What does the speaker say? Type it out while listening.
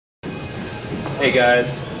Hey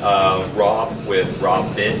guys, Rob with Rob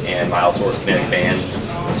Fit and Myosource Kinetic Bands.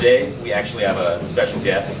 Today we actually have a special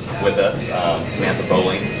guest with us, Samantha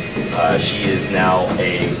Bowling. She is now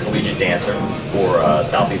a collegiate dancer for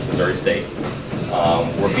Southeast Missouri State.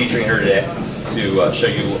 We're featuring her today to show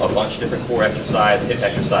you a bunch of different core exercise, hip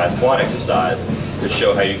exercise, quad exercise to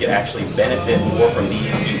show how you can actually benefit more from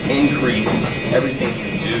these to increase everything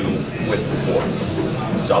you do with the sport.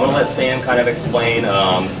 So I'm going to let Sam kind of explain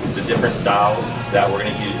the different styles that we're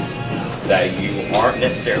going to use that you aren't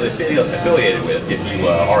necessarily affiliated with if you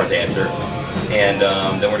are a dancer, and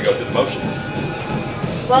then we're going to go through the motions.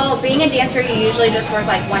 Well, being a dancer, you usually just work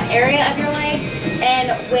like one area of your leg,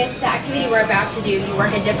 and with the activity we're about to do, you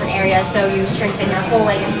work a different area, so you strengthen your whole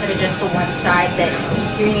leg instead of just the one side that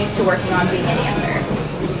you're used to working on being a dancer.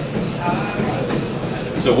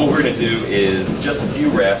 So what we're going to do is just a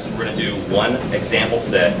few reps. We're going to do one example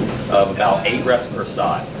set of about 8 reps per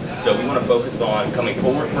side. So we want to focus on coming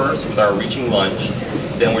forward first with our reaching lunge.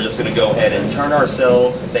 Then we're just going to go ahead and turn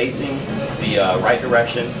ourselves facing the right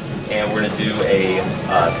direction, and we're going to do a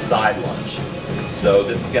side lunge. So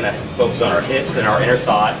this is going to focus on our hips and our inner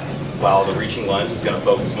thigh, while the reaching lunge is going to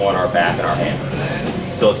focus more on our back and our hand.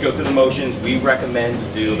 So let's go through the motions. We recommend to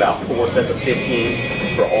do about 4 sets of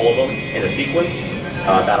 15 for all of them in a sequence.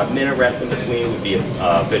 About a minute rest in between would be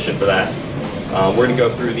efficient for that. We're going to go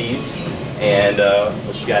through these and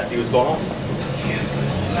let you guys see what's going on.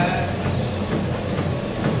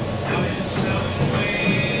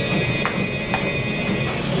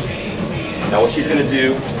 Now what she's going to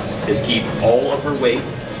do is keep all of her weight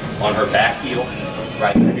on her back heel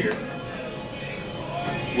right here.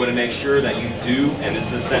 You want to make sure that you do, and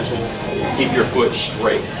this is essential, keep your foot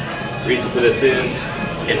straight. The reason for this is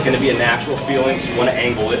it's going to be a natural feeling, so you want to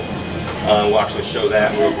angle it. We'll actually show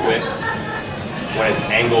that real quick. When it's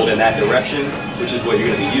angled in that direction, which is what you're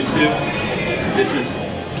going to be used to, this is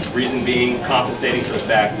reason being compensating for the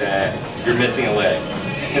fact that you're missing a leg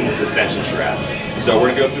in the suspension strap. So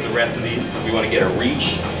we're going to go through the rest of these. We want to get a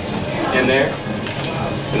reach in there.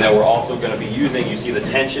 And then we're also going to be using, you see the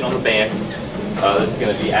tension on the bands. This is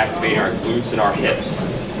going to be activating our glutes and our hips.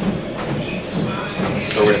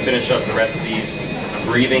 So we're going to finish up the rest of these.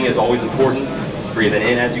 Breathing is always important. Breathing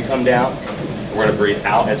in as you come down. We're going to breathe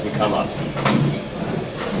out as we come up.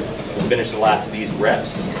 We'll finish the last of these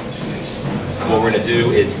reps. What we're going to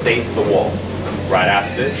do is face the wall right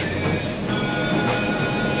after this.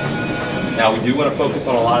 Now we do want to focus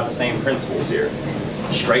on a lot of the same principles here.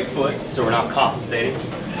 Straight foot, so we're not compensating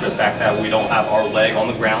for the fact that we don't have our leg on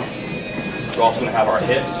the ground. We're also going to have our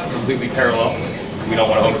hips completely parallel. We don't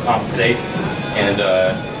want to overcompensate and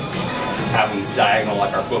have them diagonal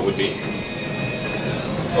like our foot would be.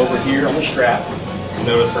 Over here on the strap,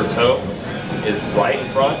 notice her toe is right in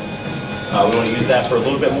front. We want to use that for a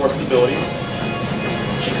little bit more stability.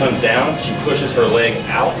 She comes down, she pushes her leg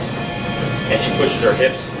out, and she pushes her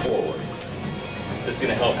hips forward. This is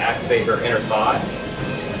going to help activate her inner thigh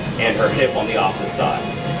and her hip on the opposite side.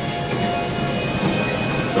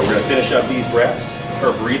 So we're going to finish up these reps.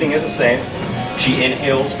 Her breathing is the same. She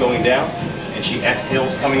inhales going down, and she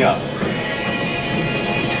exhales coming up.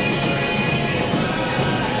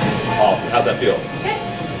 Awesome. How's that feel? Good.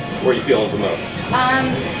 Where are you feeling the most?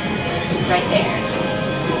 Right there.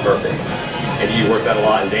 Perfect. And do you work that a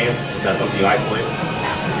lot in dance? Is that something you isolate? No.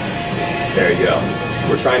 There you go.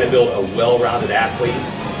 We're trying to build a well-rounded athlete,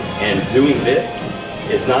 and doing this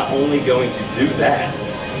is not only going to do that,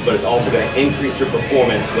 but it's also going to increase your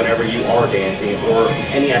performance whenever you are dancing or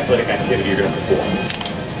any athletic activity you're going to perform.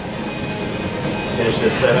 Finish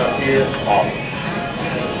this set up here. Awesome.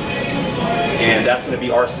 And that's going to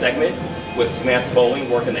be our segment with Samantha Bowling,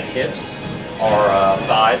 working the hips, our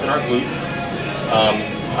thighs, and our glutes.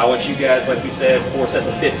 I want you guys, like we said, 4 sets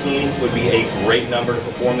of 15 would be a great number to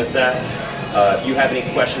perform this at. If you have any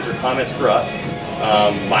questions or comments for us,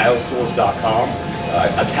 myosource.com,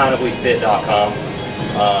 accountablyfit.com,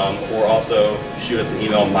 or also shoot us an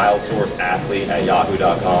email,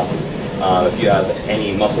 myosourceathlete@yahoo.com. If you have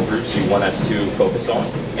any muscle groups you want us to focus on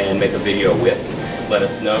and make a video with, let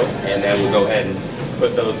us know, and then we'll go ahead and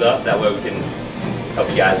put those up. That way we can help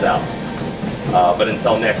you guys out. But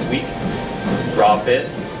until next week, Rob Fit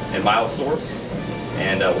and Myosource,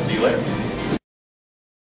 and we'll see you later.